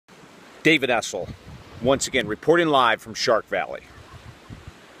David Essel, once again reporting live from Shark Valley.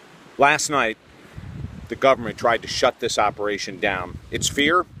 Last night, the government tried to shut this operation down. Its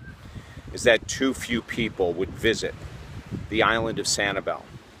fear is that too few people would visit the island of Sanibel.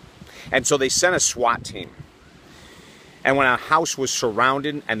 And so they sent a SWAT team. And when our house was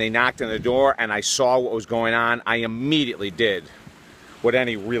surrounded and they knocked on the door and I saw what was going on, I immediately did what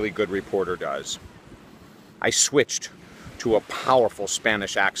any really good reporter does. I switched to a powerful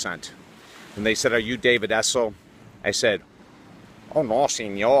Spanish accent. And they said, "Are you David Essel?" I said, "Oh no,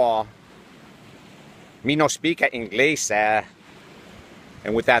 señor. Me no speak English." And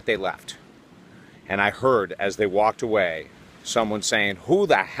with that, they left. And I heard, as they walked away, someone saying, "Who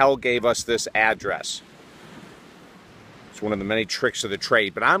the hell gave us this address?" It's one of the many tricks of the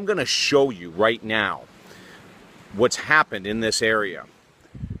trade. But I'm going to show you right now what's happened in this area.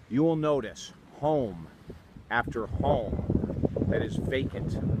 You will notice home after home that is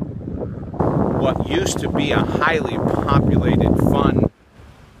vacant. What used to be a highly populated, fun,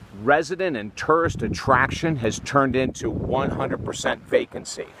 resident and tourist attraction has turned into 100%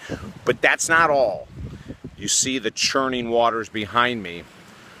 vacancy. But that's not all. You see the churning waters behind me.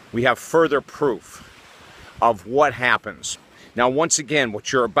 We have further proof of what happens. Now, once again,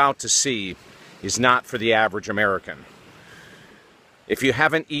 what you're about to see is not for the average American. If you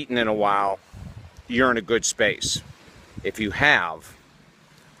haven't eaten in a while, you're in a good space. If you have,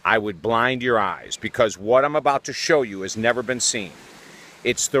 I would blind your eyes, because what I'm about to show you has never been seen.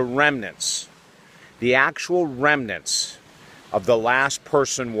 It's the remnants, the actual remnants of the last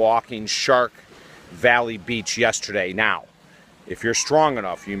person walking Shark Valley Beach yesterday. Now, if you're strong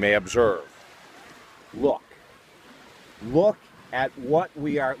enough, you may observe. Look at what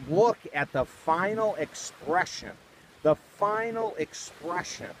we are, look at the final expression,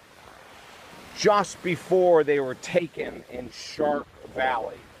 just before they were taken in Shark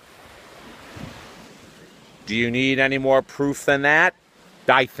Valley. Do you need any more proof than that?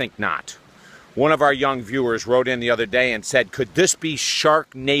 I think not. One of our young viewers wrote in the other day and said, "Could this be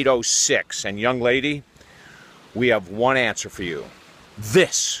Sharknado 6? And young lady, we have one answer for you.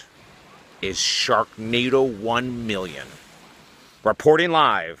 This is Sharknado 1,000,000. Reporting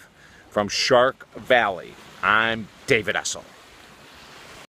live from Shark Valley, I'm David Essel.